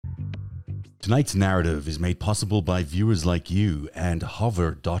Tonight's narrative is made possible by viewers like you and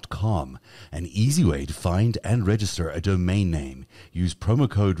Hover.com, an easy way to find and register a domain name. Use promo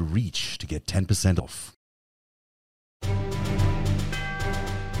code REACH to get 10% off.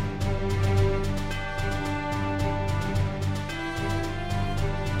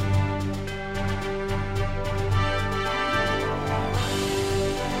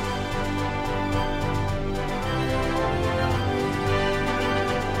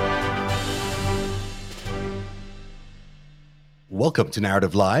 Welcome to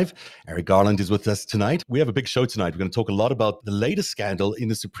Narrative Live. Eric Garland is with us tonight. We have a big show tonight. We're going to talk a lot about the latest scandal in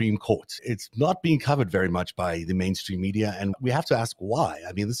the Supreme Court. It's not being covered very much by the mainstream media, and we have to ask why.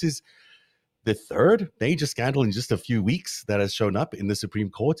 I mean, this is the third major scandal in just a few weeks that has shown up in the Supreme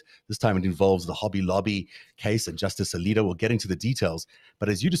Court. This time it involves the Hobby Lobby case and Justice Alito. We'll get into the details. But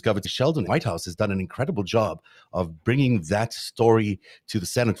as you discovered, Sheldon Whitehouse has done an incredible job of bringing that story to the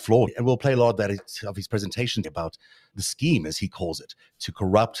Senate floor. And we'll play a lot of his presentation about the scheme, as he calls it, to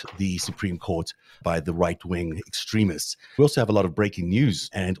corrupt the Supreme Court by the right-wing extremists. We also have a lot of breaking news.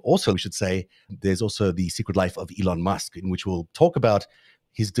 And also, we should say, there's also the secret life of Elon Musk, in which we'll talk about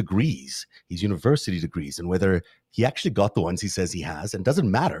his degrees, his university degrees, and whether he actually got the ones he says he has, and doesn't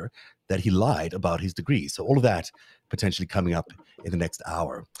matter that he lied about his degrees. So all of that potentially coming up in the next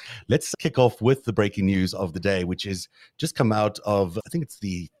hour. Let's kick off with the breaking news of the day, which is just come out of, I think it's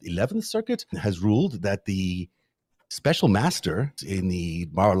the 11th Circuit, has ruled that the special master in the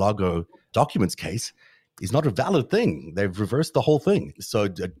Mar-a-Lago documents case is not a valid thing. They've reversed the whole thing. So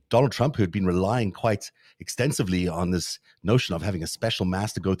Donald Trump, who had been relying quite extensively on this notion of having a special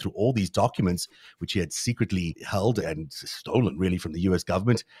master go through all these documents, which he had secretly held and stolen really from the US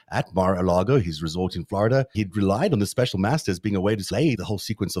government at Mar-a-Lago, his resort in Florida, he'd relied on the special master as being a way to slay the whole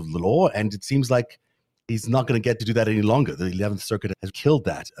sequence of the law. And it seems like he's not going to get to do that any longer. The 11th Circuit has killed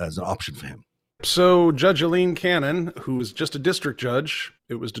that as an option for him. So Judge Aileen Cannon, who was just a district judge,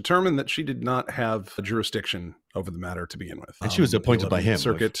 it was determined that she did not have jurisdiction over the matter to begin with. And she was appointed by him.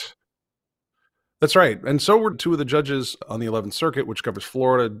 Circuit. That's right. And so were two of the judges on the 11th Circuit, which covers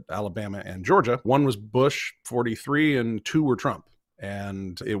Florida, Alabama, and Georgia. One was Bush, 43, and two were Trump.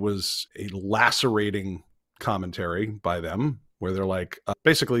 And it was a lacerating commentary by them where they're like,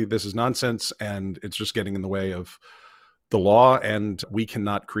 basically, this is nonsense and it's just getting in the way of the law, and we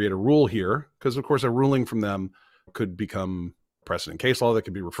cannot create a rule here because, of course, a ruling from them could become precedent case law that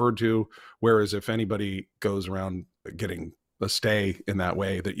could be referred to. Whereas if anybody goes around getting a stay in that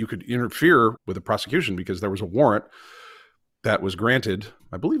way, that you could interfere with the prosecution because there was a warrant that was granted,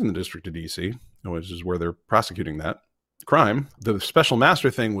 I believe, in the District of DC, which is where they're prosecuting that crime. The special master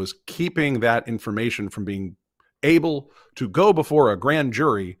thing was keeping that information from being able to go before a grand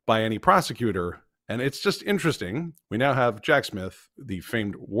jury by any prosecutor. And it's just interesting. We now have Jack Smith, the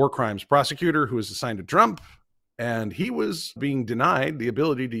famed war crimes prosecutor who is assigned to Trump, and he was being denied the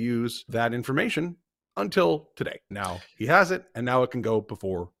ability to use that information until today. Now he has it, and now it can go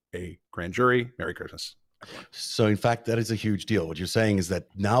before a grand jury. Merry Christmas. So, in fact, that is a huge deal. What you're saying is that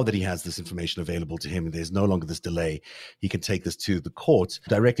now that he has this information available to him, there's no longer this delay. He can take this to the court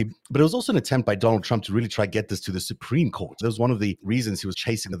directly. But it was also an attempt by Donald Trump to really try to get this to the Supreme Court. That was one of the reasons he was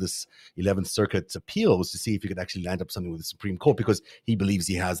chasing this 11th Circuit appeal, was to see if he could actually land up something with the Supreme Court, because he believes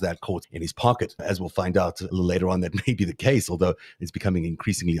he has that court in his pocket. As we'll find out a little later on, that may be the case, although it's becoming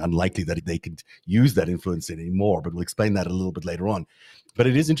increasingly unlikely that they could use that influence anymore. But we'll explain that a little bit later on. But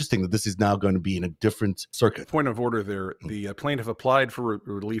it is interesting that this is now going to be in a different circuit. Point of order there. The plaintiff applied for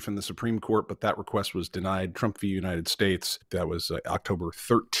relief in the Supreme Court, but that request was denied. Trump v. United States. That was October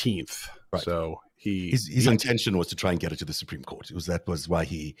 13th. Right. So his intention was to try and get it to the Supreme Court. That was why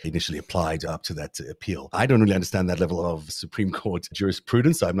he initially applied up to that appeal. I don't really understand that level of Supreme Court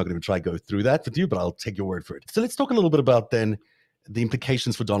jurisprudence, so I'm not going to try to go through that with you, but I'll take your word for it. So let's talk a little bit about then the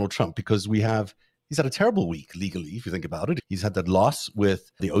implications for Donald Trump, because he's had a terrible week legally, if you think about it. He's had that loss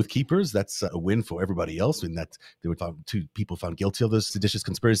with the Oath Keepers. That's a win for everybody else, in that there were two people found guilty of those seditious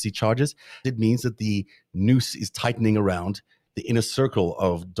conspiracy charges. It means that the noose is tightening around the inner circle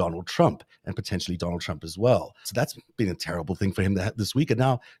of Donald Trump, and potentially Donald Trump as well. So that's been a terrible thing for him this week. And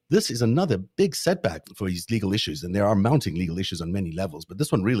now this is another big setback for his legal issues. And there are mounting legal issues on many levels. But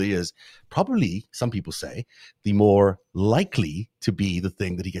this one really is probably, some people say, the more likely to be the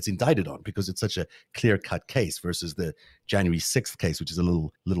thing that he gets indicted on, because it's such a clear-cut case versus the January 6th case, which is a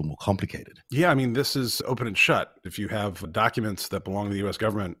little more complicated. Yeah, I mean, this is open and shut. If you have documents that belong to the U.S.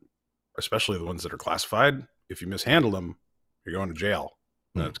 government, especially the ones that are classified, if you mishandle them, you're going to jail.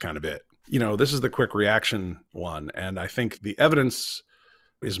 That's kind of it. This is the quick reaction one. And I think the evidence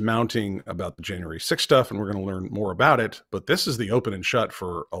is mounting about the January 6th stuff, and we're going to learn more about it. But this is the open and shut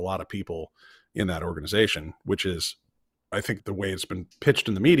for a lot of people in that organization, which is, I think the way it's been pitched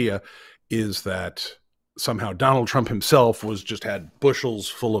in the media is that somehow Donald Trump himself had bushels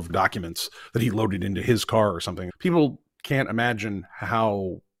full of documents that he loaded into his car or something. People can't imagine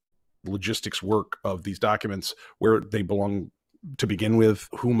how logistics work of these documents, where they belong to begin with,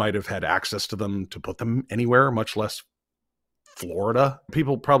 who might have had access to them to put them anywhere, much less Florida.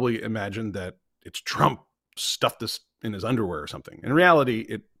 People probably imagine that it's Trump stuffed this in his underwear or something. In reality,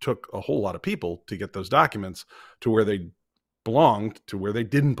 it took a whole lot of people to get those documents to where they belonged, to where they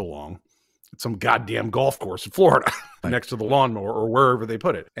didn't belong, at some goddamn golf course in Florida next to the lawnmower or wherever they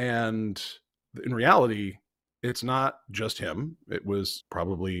put it. And in reality, it's not just him. It was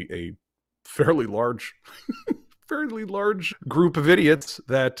probably a fairly large group of idiots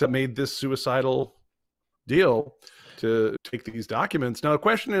that made this suicidal deal to take these documents. Now, the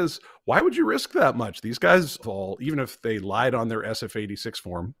question is, why would you risk that much? These guys all, even if they lied on their SF-86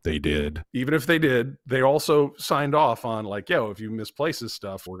 form, they did. Even if they did, they also signed off on like, yo, if you misplace this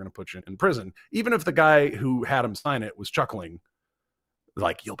stuff, we're going to put you in prison. Even if the guy who had him sign it was chuckling,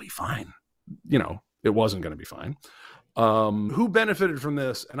 like, you'll be fine. You know, it wasn't going to be fine. Who benefited from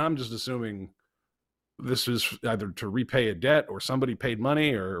this? And I'm just assuming this is either to repay a debt or somebody paid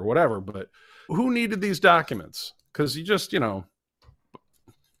money or whatever, but who needed these documents? Because you just,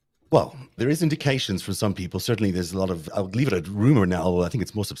 Well, there is indications from some people. Certainly there's a lot of, I would leave it at rumor now. I think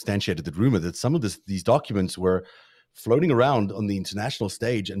it's more substantiated than rumor that some of these documents were floating around on the international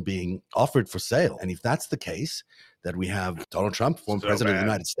stage and being offered for sale. And if that's the case, that we have Donald Trump, former president of the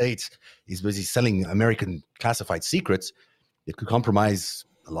United States, he's busy selling American classified secrets, it could compromise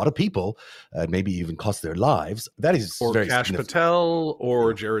a lot of people, maybe even cost their lives. That is or very Kash Patel,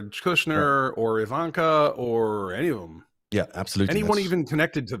 or Jared Kushner, or Ivanka, or any of them. Yeah, absolutely. Anyone even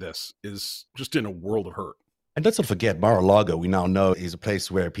connected to this is just in a world of hurt. And let's not forget, Mar-a-Lago, we now know, is a place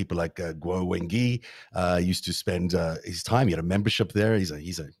where people like Guo Wengi used to spend his time. He had a membership there. He's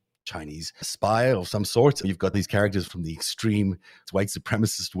a Chinese spy of some sort. You've got these characters from the extreme white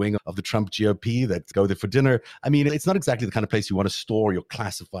supremacist wing of the Trump GOP that go there for dinner. I mean, it's not exactly the kind of place you want to store your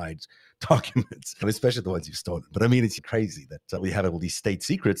classified documents, and especially the ones you've stolen. But I mean, it's crazy that we have all these state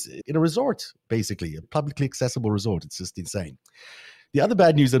secrets in a resort, basically, a publicly accessible resort. It's just insane. The other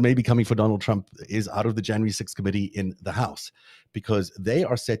bad news that may be coming for Donald Trump is out of the January 6th committee in the House, because they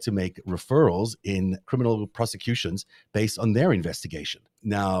are set to make referrals in criminal prosecutions based on their investigation.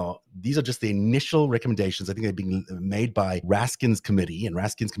 Now, these are just the initial recommendations. I think they're being made by Raskin's committee, and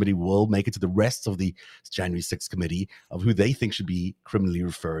Raskin's committee will make it to the rest of the January 6th committee of who they think should be criminally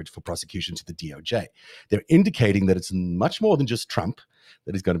referred for prosecution to the DOJ. They're indicating that it's much more than just Trump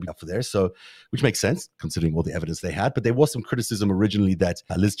that is going to be up for there. So, which makes sense considering all the evidence they had. But there was some criticism originally that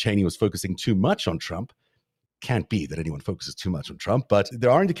Liz Cheney was focusing too much on Trump. Can't be that anyone focuses too much on Trump, but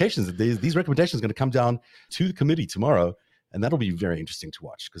there are indications that these recommendations are going to come down to the committee tomorrow. And that'll be very interesting to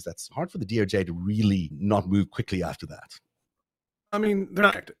watch, because that's hard for the DOJ to really not move quickly after that. I mean, they're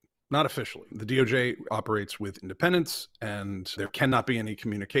not acting. Not officially. The DOJ operates with independence, and there cannot be any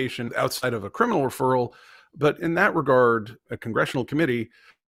communication outside of a criminal referral. But in that regard, a congressional committee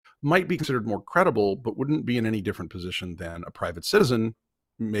might be considered more credible, but wouldn't be in any different position than a private citizen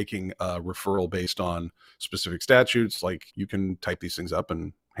making a referral based on specific statutes. Like, you can type these things up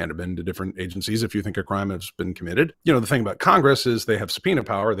and hand them in to different agencies if you think a crime has been committed. You know, the thing about Congress is they have subpoena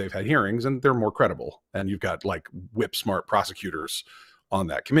power, they've had hearings, and they're more credible. And you've got like whip smart prosecutors on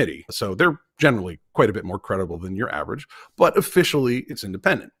that committee. So they're generally quite a bit more credible than your average, but officially it's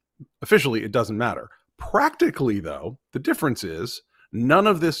independent. Officially, it doesn't matter. Practically, though, the difference is none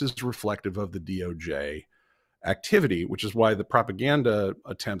of this is reflective of the DOJ activity, which is why the propaganda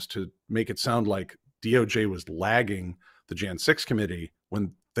attempts to make it sound like DOJ was lagging the Jan 6 committee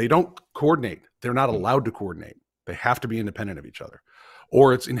when they don't coordinate. They're not allowed to coordinate. They have to be independent of each other,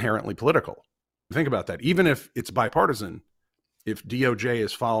 or it's inherently political. Think about that. Even if it's bipartisan, if DOJ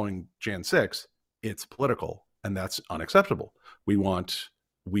is following Jan 6, it's political, and that's unacceptable. We want.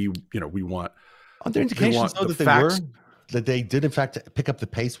 Are there indications, though, that they did, in fact, pick up the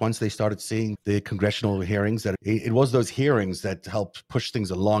pace once they started seeing the congressional hearings, that it was those hearings that helped push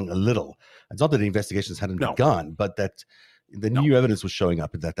things along a little? It's not that the investigations hadn't begun, but that the new evidence was showing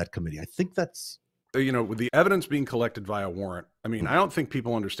up at that committee. I think that's... with the evidence being collected via warrant, I mean, I don't think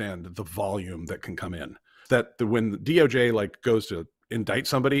people understand the volume that can come in. That when the DOJ goes to indict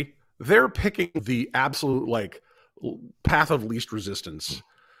somebody, they're picking the absolute path of least resistance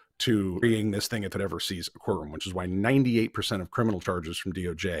to freeing this thing if it ever sees a courtroom, which is why 98% of criminal charges from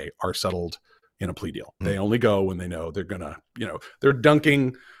DOJ are settled in a plea deal. They only go when they know they're gonna, they're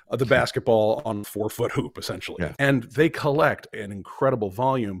dunking the basketball on a 4-foot hoop, essentially. Yeah. And they collect an incredible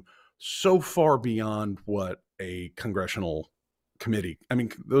volume, so far beyond what a congressional committee. I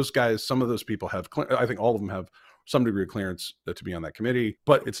mean, those guys, some of those people have, I think all of them have some degree of clearance to be on that committee,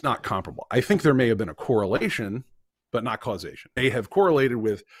 but it's not comparable. I think there may have been a correlation, but not causation. They have correlated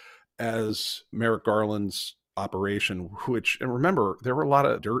with, as Merrick Garland's operation, which, and remember, there were a lot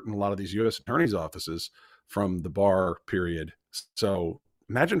of dirt in a lot of these U.S. attorneys' offices from the Barr period. So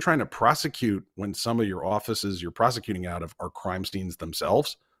imagine trying to prosecute when some of your offices you're prosecuting out of are crime scenes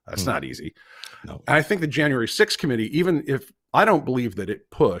themselves. That's not easy. No. And I think the January 6th committee, even if I don't believe that it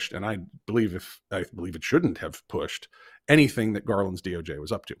pushed, and I believe it shouldn't have pushed anything that Garland's DOJ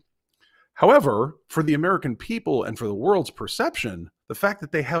was up to. However, for the American people and for the world's perception, the fact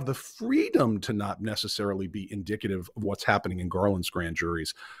that they have the freedom to not necessarily be indicative of what's happening in Garland's grand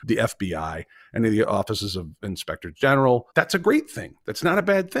juries, the FBI, and the offices of Inspector General, that's a great thing. That's not a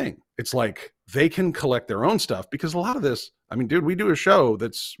bad thing. It's like they can collect their own stuff, because a lot of this, I mean, dude, we do a show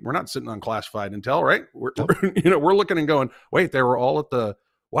we're not sitting on classified intel, right? We're looking and going, wait, they were all at the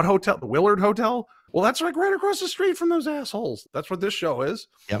what hotel? The Willard Hotel? Well, that's like right across the street from those assholes. That's what this show is.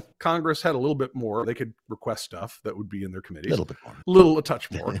 Yep. Congress had a little bit more. They could request stuff that would be in their committees. A little bit more. A touch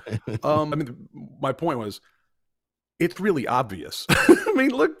more. I mean, my point was, it's really obvious. I mean,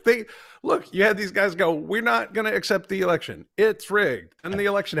 look, you had these guys go, we're not going to accept the election. It's rigged. And the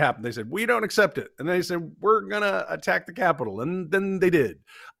election happened. They said, we don't accept it. And they said, we're going to attack the Capitol. And then they did.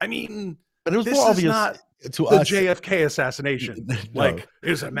 I mean, but it was this more is obvious not to the us. JFK assassination. No. Like,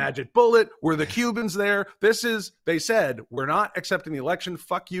 it's a magic bullet. Were the Cubans there? They said, we're not accepting the election.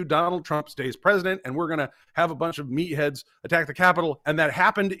 Fuck you. Donald Trump stays president. And we're going to have a bunch of meatheads attack the Capitol. And that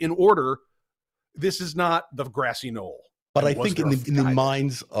happened in order. This is not the grassy knoll. But I think in the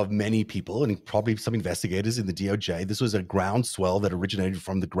minds of many people, and probably some investigators in the DOJ, this was a groundswell that originated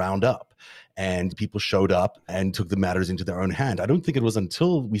from the ground up. And people showed up and took the matters into their own hand. I don't think it was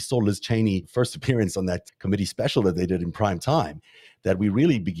until we saw Liz Cheney first appearance on that committee special that they did in prime time that we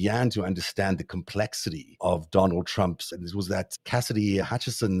really began to understand the complexity of Donald Trump's. And this was that Cassidy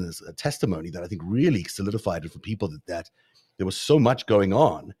Hutchinson's testimony that I think really solidified it for people that there was so much going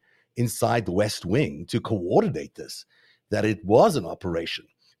on inside the West Wing to coordinate this, that it was an operation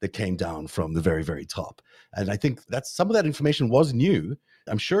that came down from the very, very top. And I think that some of that information was new,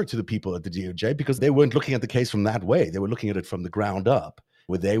 I'm sure, to the people at the DOJ, because they weren't looking at the case from that way. They were looking at it from the ground up,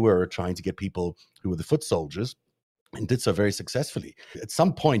 where they were trying to get people who were the foot soldiers, and did so very successfully. At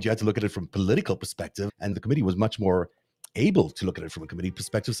some point, you had to look at it from a political perspective, and the committee was much more able to look at it from a committee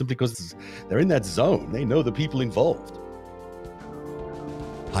perspective simply because they're in that zone. They know the people involved.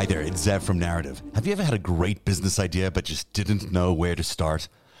 Hi there, it's Zev from Narrative. Have you ever had a great business idea but just didn't know where to start?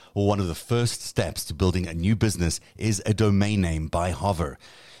 Well, one of the first steps to building a new business is a domain name by Hover.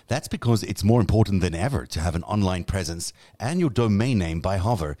 That's because it's more important than ever to have an online presence, and your domain name by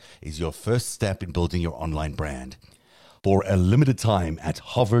Hover is your first step in building your online brand. For a limited time at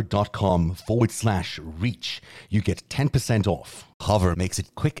hover.com/reach, you get 10% off. Hover makes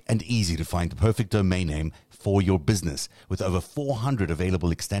it quick and easy to find the perfect domain name for your business with over 400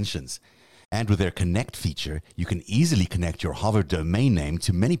 available extensions. And with their Connect feature, you can easily connect your Hover domain name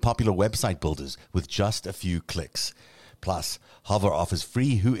to many popular website builders with just a few clicks. Plus, Hover offers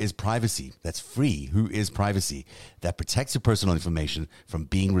free Who Is Privacy. That's free Who Is Privacy that protects your personal information from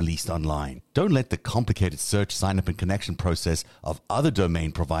being released online. Don't let the complicated search, sign up, and connection process of other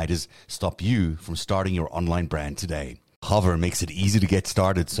domain providers stop you from starting your online brand today. Hover makes it easy to get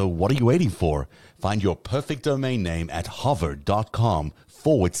started, so what are you waiting for? Find your perfect domain name at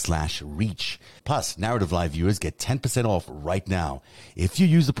hover.com/reach. Plus, Narrative Live viewers get 10% off right now if you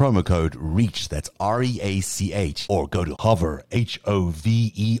use the promo code REACH, that's REACH, or go to hover,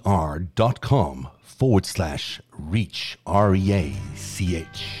 hover.com/reach, REACH.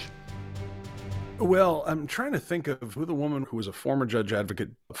 Well, I'm trying to think of who the woman who was a former judge advocate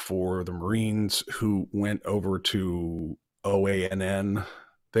for the Marines who went over to OANN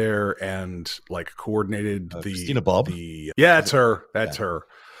there and like coordinated Christina Bobb? Yeah, it's her. That's her.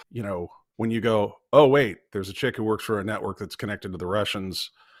 You know, when you go, oh, wait, there's a chick who works for a network that's connected to the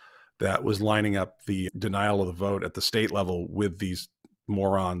Russians that was lining up the denial of the vote at the state level with these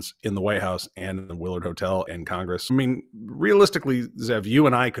morons in the White House and in the Willard Hotel and Congress. I mean, realistically, Zev, you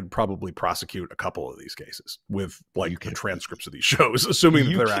and I could probably prosecute a couple of these cases with like the transcripts of these shows, assuming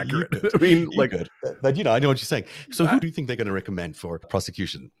that they're accurate. I mean, like, but I know what you're saying. So who do you think they're going to recommend for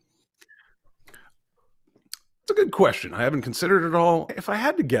prosecution? It's a good question. I haven't considered it all. If I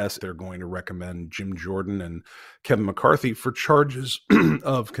had to guess, they're going to recommend Jim Jordan and Kevin McCarthy for charges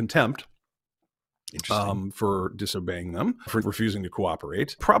of contempt. Interesting. for disobeying them, for refusing to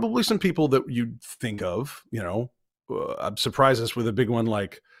cooperate. Probably some people that you'd think of, surprise us with a big one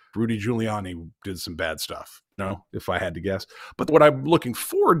like Rudy Giuliani did some bad stuff, if I had to guess. But what I'm looking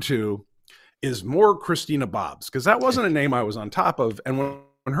forward to is more Christina Bobbs, because that wasn't a name I was on top of. And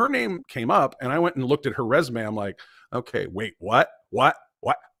when her name came up and I went and looked at her resume, I'm like, okay, wait, what?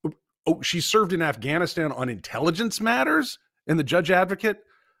 Oh, she served in Afghanistan on intelligence matters in the Judge Advocate.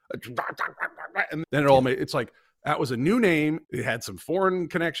 And then it's like, that was a new name. It had some foreign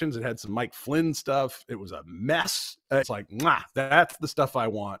connections. It had some Mike Flynn stuff. It was a mess. It's like, that's the stuff I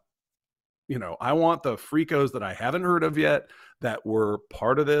want. I want the freakos that I haven't heard of yet that were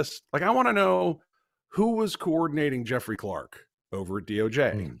part of this. Like, I want to know who was coordinating Jeffrey Clark over at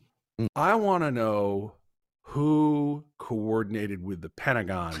DOJ. I want to know who coordinated with the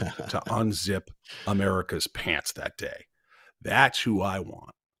Pentagon to unzip America's pants that day. That's who I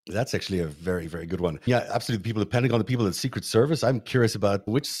want. That's actually a very, very good one. Yeah, absolutely. The people at the Pentagon, the people at the Secret Service. I'm curious about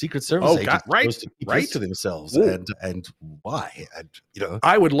which Secret Service agents supposed to keep this to themselves and why. And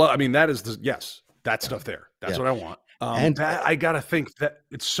I would love. I mean, that is that stuff there. That's what I want. And I got to think that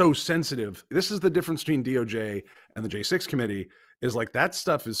it's so sensitive. This is the difference between DOJ and the J6 committee. Is like that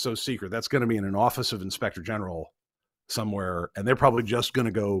stuff is so secret. That's going to be in an office of Inspector General somewhere, and they're probably just going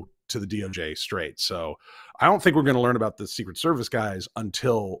to go to the DOJ straight. So I don't think we're going to learn about the Secret Service guys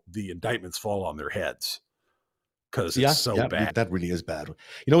until the indictments fall on their heads, because it's so bad. That really is bad.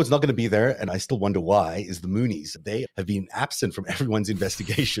 It's not going to be there, and I still wonder why, is the Moonies. They have been absent from everyone's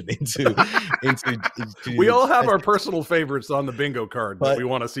investigation into we all have our personal favorites on the bingo card that we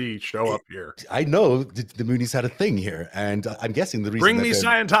want to see show up here. I know the Moonies had a thing here, and I'm guessing the reason Bring me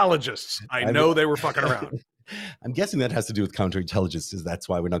Scientologists. I know they were fucking around. I'm guessing that has to do with counterintelligence. That's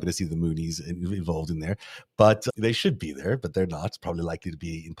why we're not going to see the Moonies involved in there. But they should be there, but they're not. It's probably likely to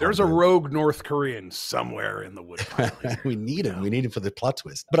be in. There's a rogue North Korean somewhere in the woodpile. We need him. We need him for the plot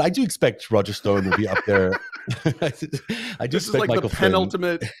twist. But I do expect Roger Stone will be up there. I do expect Michael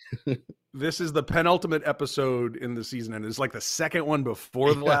Flynn. This is the penultimate episode in the season, and it's like the second one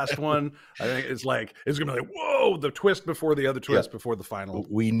before the last one. I think it's going to be like, whoa, the twist before the other twist before the final.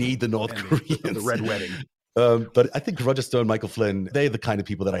 We need the North Koreans. The Red Wedding. But I think Roger Stone, Michael Flynn, they're the kind of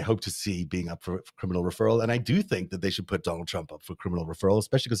people that I hope to see being up for criminal referral. And I do think that they should put Donald Trump up for criminal referral,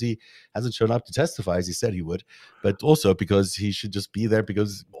 especially because he hasn't shown up to testify as he said he would, but also because he should just be there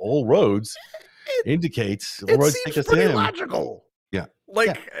because all roads indicate all roads take us to him. Logical. Yeah.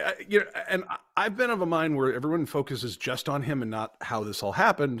 And I've been of a mind where everyone focuses just on him and not how this all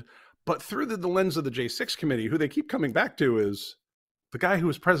happened. But through the lens of the J6 committee, who they keep coming back to is the guy who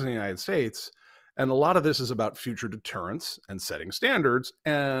was president of the United States. And a lot of this is about future deterrence and setting standards.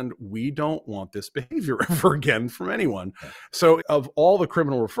 And we don't want this behavior ever again from anyone. So of all the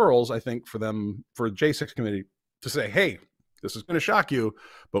criminal referrals, I think for the J6 committee to say, hey, this is going to shock you,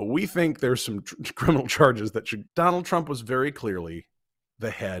 but we think there's some criminal charges that should. Donald Trump was very clearly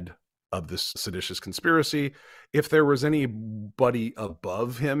the head of this seditious conspiracy. If there was anybody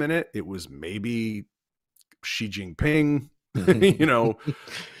above him in it, it was maybe Xi Jinping,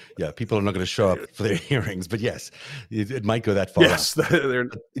 Yeah, people are not going to show up for their hearings, but yes, it might go that far. Yes,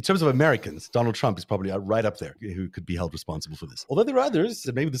 in terms of Americans, Donald Trump is probably right up there who could be held responsible for this. Although there are others,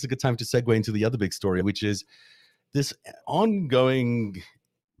 and maybe this is a good time to segue into the other big story, which is this ongoing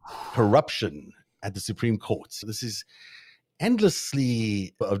corruption at the Supreme Court. So this is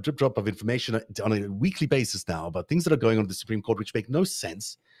endlessly a drip-drop of information on a weekly basis now about things that are going on at the Supreme Court, which make no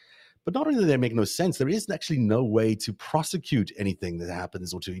sense. But not only do they make no sense, there is actually no way to prosecute anything that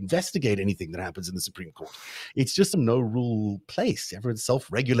happens or to investigate anything that happens in the Supreme Court. It's just a no-rule place. Everyone's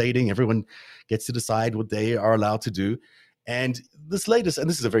self-regulating. Everyone gets to decide what they are allowed to do. And this latest, and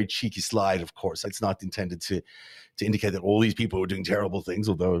this is a very cheeky slide, of course. It's not intended to indicate that all these people are doing terrible things,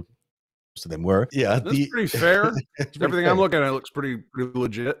 although most of them were. Yeah, that's pretty fair. Everything I'm looking at looks pretty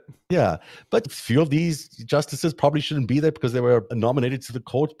legit. Yeah, but a few of these justices probably shouldn't be there because they were nominated to the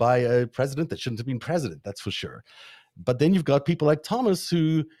court by a president that shouldn't have been president. That's for sure. But then you've got people like Thomas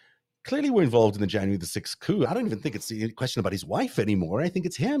who clearly were involved in the January the 6th coup. I don't even think it's a question about his wife anymore. I think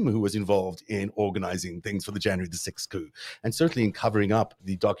it's him who was involved in organizing things for the January the 6th coup, and certainly in covering up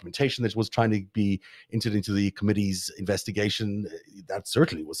the documentation that was trying to be entered into the committee's investigation. That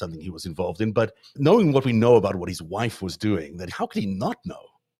certainly was something he was involved in. But knowing what we know about what his wife was doing, that how could he not know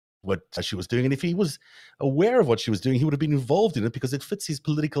what she was doing? And if he was aware of what she was doing, he would have been involved in it because it fits his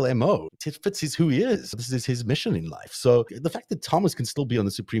political MO. It fits who he is. This is his mission in life. So the fact that Thomas can still be on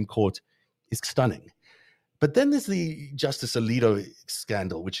the Supreme Court is stunning. But then there's the Justice Alito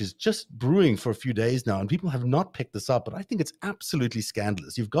scandal, which is just brewing for a few days now, and people have not picked this up, but I think it's absolutely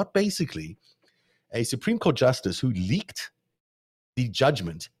scandalous. You've got basically a Supreme Court justice who leaked the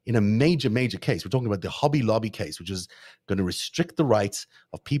judgment in a major, major case. We're talking about the Hobby Lobby case, which is going to restrict the rights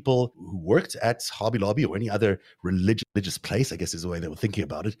of people who worked at Hobby Lobby or any other religious place, I guess is the way they were thinking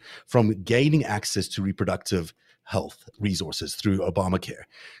about it, from gaining access to reproductive health resources through Obamacare.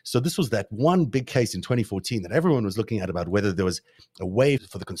 So this was that one big case in 2014 that everyone was looking at about whether there was a way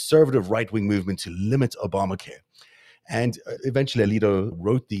for the conservative right-wing movement to limit Obamacare. And eventually Alito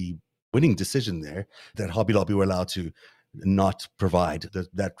wrote the winning decision there that Hobby Lobby were allowed to not provide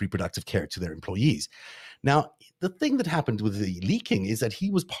that reproductive care to their employees. Now, the thing that happened with the leaking is that he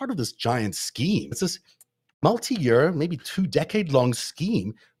was part of this giant scheme. It's this multi-year, maybe 2-decade-long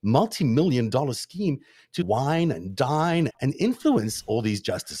scheme, multi-million-dollar scheme to wine and dine and influence all these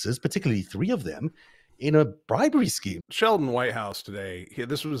justices, particularly 3 of them, in a bribery scheme. Sheldon Whitehouse today,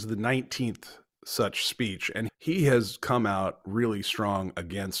 this was the 19th such speech, and he has come out really strong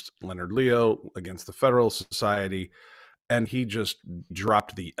against Leonard Leo, against the Federalist Society, and he just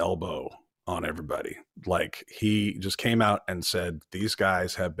dropped the elbow on everybody. Like, he just came out and said, these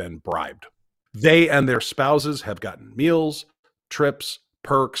guys have been bribed. They and their spouses have gotten meals, trips,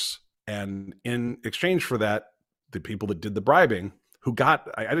 perks, and in exchange for that, the people that did the bribing, who got,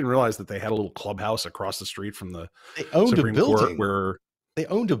 I didn't realize that they had a little clubhouse across the street from the Supreme Court where they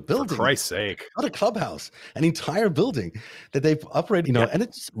owned a building. For Christ's sake. Not a clubhouse, an entire building that they've operated, and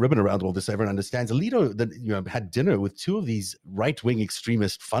it's ribbon around all this. Everyone understands. Alito that had dinner with 2 of these right-wing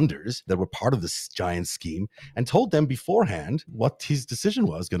extremist funders that were part of this giant scheme and told them beforehand what his decision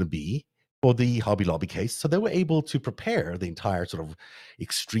was going to be for the Hobby Lobby case. So they were able to prepare the entire sort of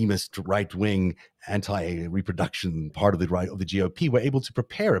extremist right-wing anti-reproduction part of the GOP were able to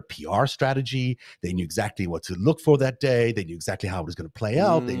prepare a PR strategy. They knew exactly what to look for that day. They knew exactly how it was going to play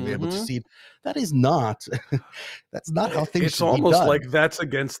out. They were able to see it. That is not, that's not how things should be done. It's almost like that's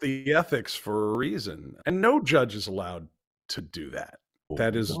against the ethics for a reason. And no judge is allowed to do that.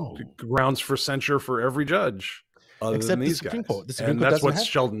 That is grounds for censure for every judge. Except these the Supreme Court. The Supreme Court that's what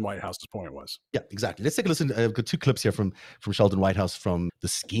Sheldon Whitehouse's point was. Yeah, exactly. Let's take a listen. I've got 2 clips here from Sheldon Whitehouse from The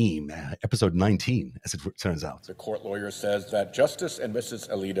Scheme, episode 19, as it turns out. The court lawyer says that Justice and Mrs.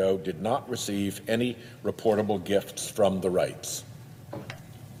 Alito did not receive any reportable gifts from the rights.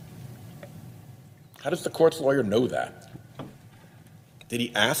 How does the court's lawyer know that? Did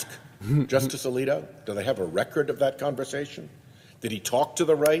he ask Justice Alito? Do they have a record of that conversation? Did he talk to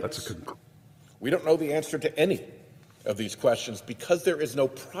the rights? That's a good. We don't know the answer to any of these questions because there is no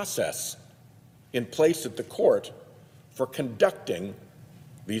process in place at the court for conducting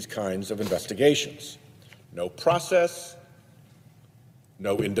these kinds of investigations. No process,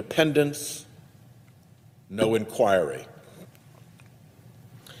 no independence, no inquiry.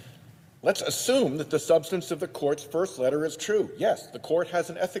 Let's assume that the substance of the court's first letter is true. Yes, the court has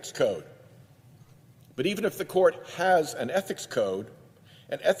an ethics code. But even if the court has an ethics code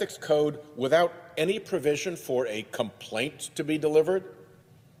without any provision for a complaint to be delivered,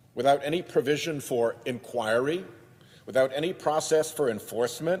 without any provision for inquiry, without any process for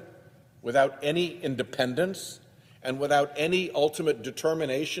enforcement, without any independence, and without any ultimate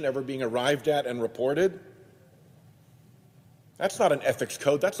determination ever being arrived at and reported, that's not an ethics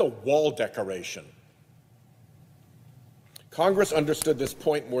code, that's a wall decoration. Congress understood this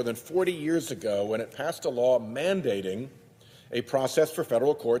point more than 40 years ago when it passed a law mandating a process for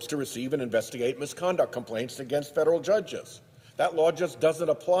federal courts to receive and investigate misconduct complaints against federal judges. That law just doesn't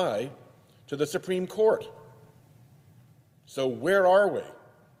apply to the Supreme Court. So where are we?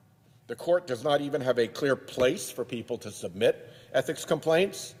 The court does not even have a clear place for people to submit ethics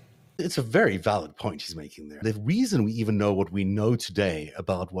complaints. It's a very valid point he's making there. The reason we even know what we know today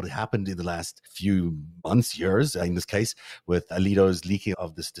about what happened in the last few months, years, in this case, with Alito's leaking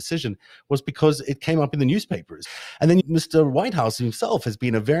of this decision, was because it came up in the newspapers. And then Mr. Whitehouse himself has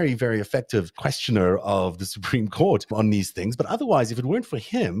been a very, very effective questioner of the Supreme Court on these things. But otherwise, if it weren't for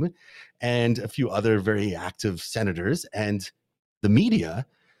him and a few other very active senators and the media,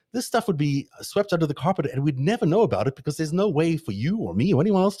 this stuff would be swept under the carpet and we'd never know about it because there's no way for you or me or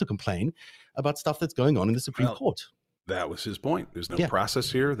anyone else to complain about stuff that's going on in the Supreme Court. That was his point. There's no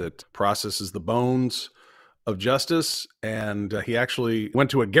process here. That process is the bones of justice. And he actually went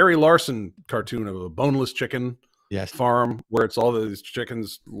to a Gary Larson cartoon of a boneless chicken farm where it's all these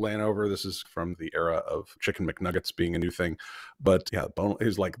chickens laying over. This is from the era of Chicken McNuggets being a new thing. But yeah,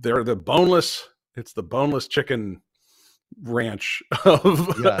 he's like, they're the boneless. It's the boneless chicken ranch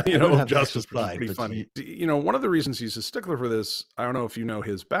of justice. Pretty funny. One of the reasons he's a stickler for this, I don't know if you know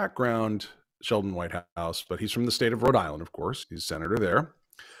his background, Sheldon Whitehouse, but he's from the state of Rhode Island, of course. He's senator there.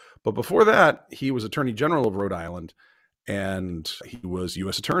 But before that, he was Attorney General of Rhode Island. and he was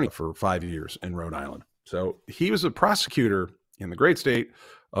U.S. attorney for 5 years in Rhode Island. So he was a prosecutor in the great state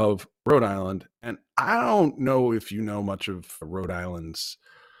of Rhode Island. And I don't know if you know much of Rhode Island's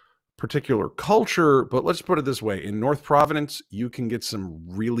particular culture, but let's put it this way. In North Providence, you can get some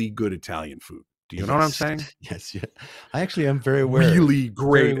really good Italian food. Do you know what I'm saying? Yes, yeah. I actually am very aware. Really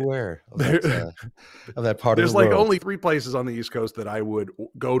great. Very aware of that part of There's the world. like only 3 places on the East Coast that I would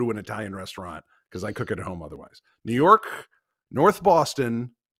go to an Italian restaurant because I cook it at home otherwise. New York, North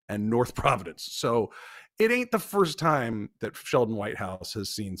Boston, and North Providence. So it ain't the first time that Sheldon Whitehouse has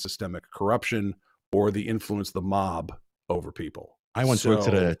seen systemic corruption or the influence of the mob over people. I once worked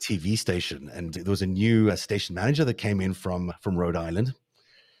at a TV station, and there was a new station manager that came in from Rhode Island.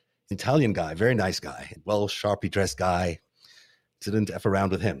 Italian guy, very nice guy, well, sharply dressed guy. Didn't F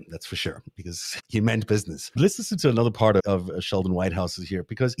around with him, that's for sure, because he meant business. Let's listen to another part of Sheldon Whitehouse here,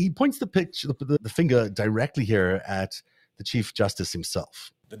 because he points the finger directly here at the Chief Justice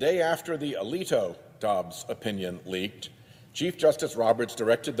himself. The day after the Alito Dobbs opinion leaked, Chief Justice Roberts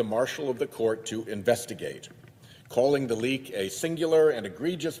directed the marshal of the court to investigate, calling the leak a singular and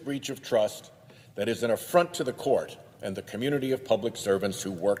egregious breach of trust that is an affront to the court and the community of public servants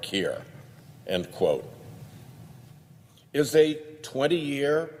who work here, end quote. Is a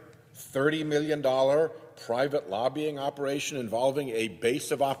 20-year, $30 million private lobbying operation involving a base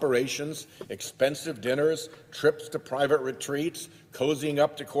of operations, expensive dinners, trips to private retreats, cozying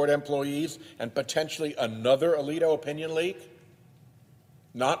up to court employees, and potentially another Alito opinion leak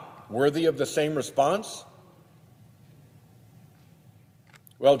not worthy of the same response?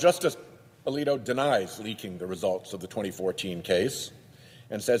 Well, Justice Alito denies leaking the results of the 2014 case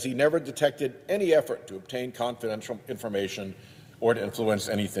and says he never detected any effort to obtain confidential information or to influence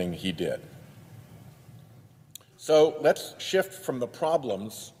anything he did. So let's shift from the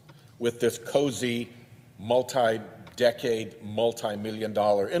problems with this cozy, multi-decade,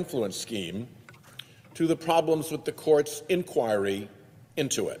 multi-million-dollar influence scheme to the problems with the court's inquiry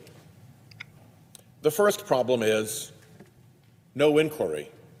into it. The first problem is no inquiry.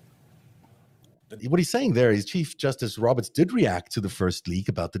 What he's saying there is Chief Justice Roberts did react to the first leak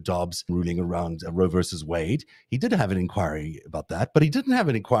about the Dobbs ruling around Roe versus Wade. He did have an inquiry about that, but he didn't have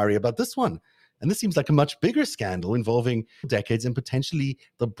an inquiry about this one. And this seems like a much bigger scandal involving decades and potentially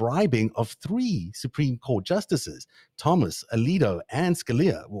the bribing of 3 Supreme Court justices. Thomas, Alito, and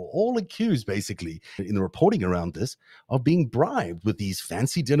Scalia were all accused, basically, in the reporting around this, of being bribed with these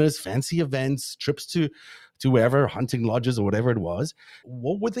fancy dinners, fancy events, trips to wherever, hunting lodges or whatever it was.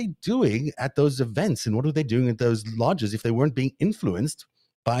 What were they doing at those events, and what were they doing at those lodges if they weren't being influenced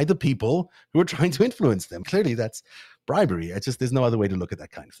by the people who were trying to influence them? Clearly, that's bribery. It's just, there's no other way to look at that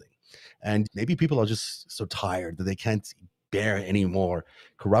kind of thing. And maybe people are just so tired that they can't bear any more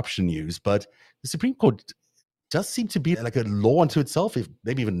corruption news. But the Supreme Court does seem to be like a law unto itself, if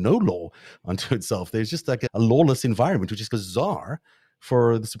maybe even no law unto itself. There's just like a lawless environment, which is bizarre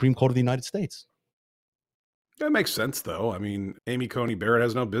for the Supreme Court of the United States. That makes sense, though. I mean, Amy Coney Barrett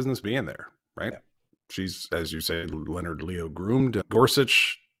has no business being there, right? Yeah. She's, as you say, Leonard Leo groomed.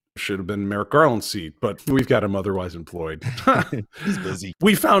 Gorsuch should have been Merrick Garland's seat, but we've got him otherwise employed. He's busy.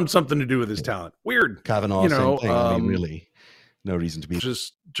 We found something to do with his talent. Weird. Kavanaugh, same thing. I mean, really, no reason to be.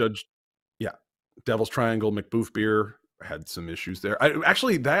 Just Judge, Devil's Triangle, McBoofbeer had some issues there.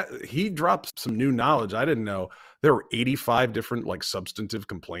 He dropped some new knowledge I didn't know. There were 85 different substantive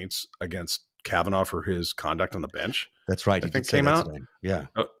complaints against Kavanaugh for his conduct on the bench. That's right. I think came out. Today. Yeah.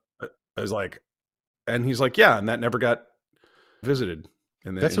 I was like, and he's like, yeah, and that never got visited.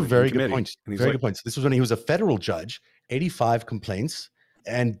 That's a very good point. Very good point. So this was when he was a federal judge, 85 complaints,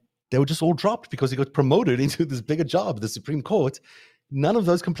 and they were just all dropped because he got promoted into this bigger job, the Supreme Court. None of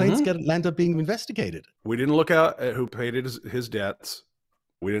those complaints land up being investigated. We didn't look at who paid his debts.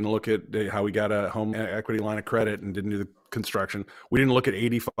 We didn't look at how he got a home equity line of credit and didn't do the construction. We didn't look at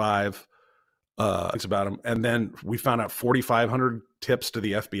 85 things about him. And then we found out 4,500 tips to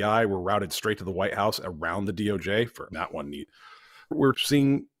the FBI were routed straight to the White House around the DOJ for that one neat. We're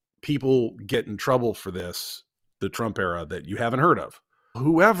seeing people get in trouble for this, the Trump era, that you haven't heard of.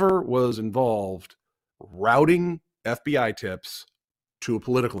 Whoever was involved routing FBI tips to a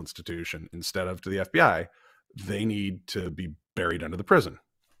political institution instead of to the FBI, they need to be buried under the prison.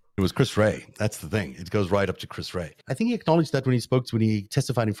 It was Chris Wray. That's the thing. It goes right up to Chris Wray. I think he acknowledged that when he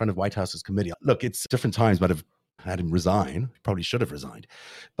testified in front of White House's committee. Look, it's different times might have had him resign. He probably should have resigned.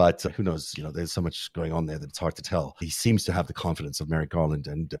 But who knows? There's so much going on there that it's hard to tell. He seems to have the confidence of Merrick Garland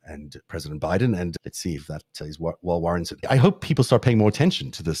and President Biden. And let's see if that is well warranted. I hope people start paying more attention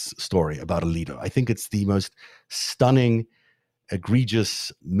to this story about Alito. I think it's the most stunning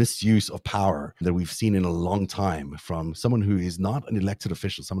egregious misuse of power that we've seen in a long time from someone who is not an elected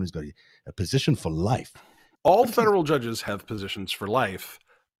official, someone who's got a position for life. All federal judges have positions for life.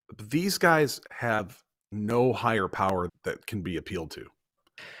 But these guys have no higher power that can be appealed to.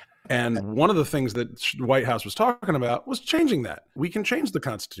 And one of the things that the White House was talking about was changing that. We can change the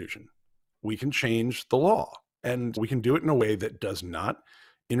Constitution. We can change the law. And we can do it in a way that does not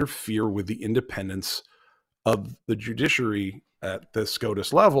interfere with the independence of the judiciary at the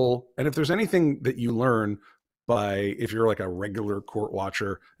SCOTUS level. And if there's anything that you learn if you're like a regular court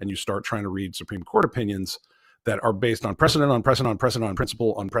watcher and you start trying to read Supreme Court opinions that are based on precedent, on precedent, on precedent, on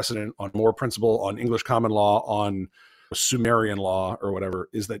principle, on precedent, on more principle, on English common law, on Sumerian law or whatever,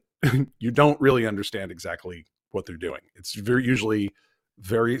 is that you don't really understand exactly what they're doing. It's usually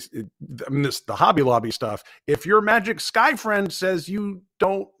the Hobby Lobby stuff. If your magic sky friend says you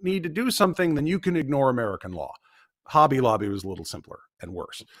don't need to do something, then you can ignore American law. Hobby Lobby was a little simpler and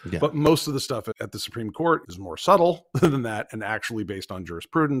worse. Yeah. But most of the stuff at the Supreme Court is more subtle than that and actually based on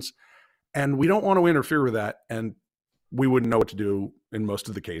jurisprudence. And we don't want to interfere with that. And we wouldn't know what to do in most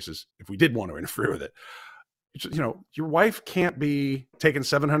of the cases if we did want to interfere with it. You know, your wife can't be taking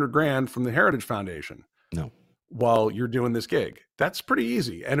 $700,000 from the Heritage Foundation. No. While you're doing this gig. That's pretty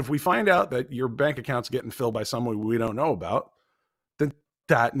easy. And if we find out that your bank account's getting filled by someone we don't know about, then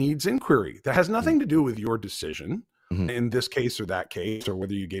that needs inquiry. That has nothing to do with your decision in this case or that case, or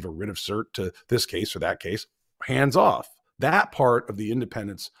whether you gave a writ of cert to this case or that case. Hands off. That part of the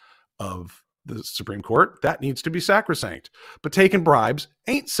independence of the Supreme Court, that needs to be sacrosanct. But taking bribes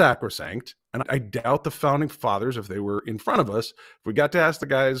ain't sacrosanct. And I doubt the founding fathers, if they were in front of us, if we got to ask the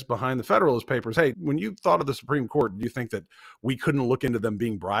guys behind the Federalist Papers, hey, when you thought of the Supreme Court, do you think that we couldn't look into them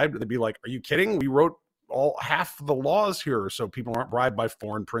being bribed? They'd be like, are you kidding? We wrote half the laws here so people aren't bribed by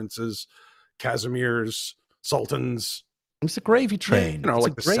foreign princes, Casimirs, sultans. It's a gravy train. You know,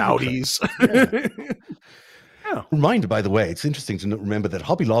 like the Saudis. Yeah. Reminder, by the way, it's interesting to remember that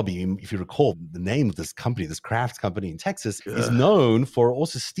Hobby Lobby, if you recall, the name of this company, this crafts company in Texas, is known for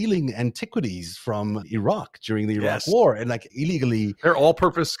also stealing antiquities from Iraq during the Iraq War and like illegally. They're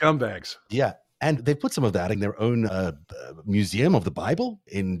all-purpose scumbags. Yeah. And they put some of that in their own museum of the Bible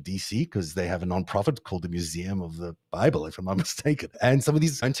in DC because they have a nonprofit called the Museum of the Bible, if I'm not mistaken. And some of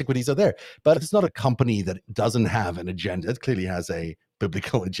these antiquities are there. But it's not a company that doesn't have an agenda. It clearly has a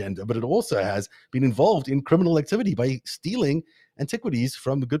biblical agenda, but it also has been involved in criminal activity by stealing antiquities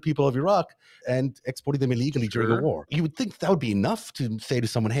from the good people of Iraq and exporting them illegally during a war. You would think that would be enough to say to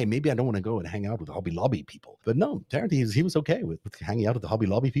someone, hey, maybe I don't want to go and hang out with the Hobby Lobby people. But no, apparently he was okay with hanging out with the Hobby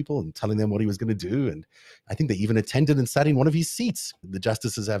Lobby people and telling them what he was going to do. And I think they even attended and sat in one of his seats. The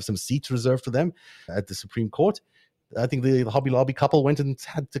justices have some seats reserved for them at the Supreme Court. I think the Hobby Lobby couple went and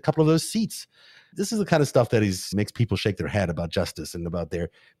had a couple of those seats. This is the kind of stuff that makes people shake their head about justice and about there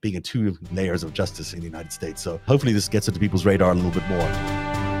being two layers of justice in the United States. So hopefully this gets into people's radar a little bit more.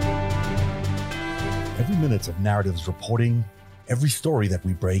 Every minute of Narratives reporting, every story that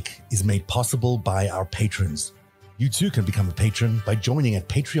we break is made possible by our patrons. You too can become a patron by joining at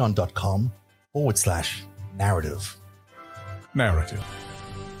patreon.com/narrative. Narrative,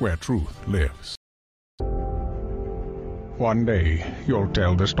 where truth lives. One day, you'll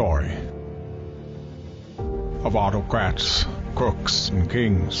tell the story of autocrats, crooks, and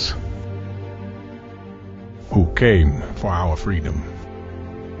kings who came for our freedom.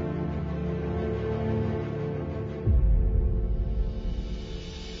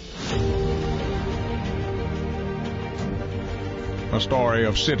 A story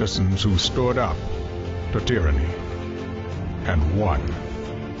of citizens who stood up to tyranny and won.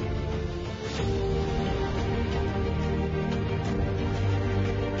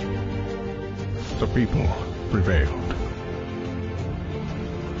 The people prevailed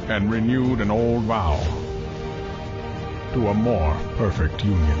and renewed an old vow to a more perfect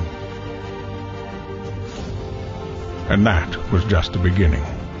union. And that was just the beginning.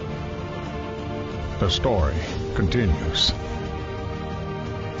 The story continues.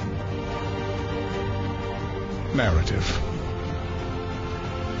 Narrative,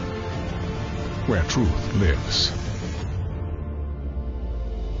 where truth lives.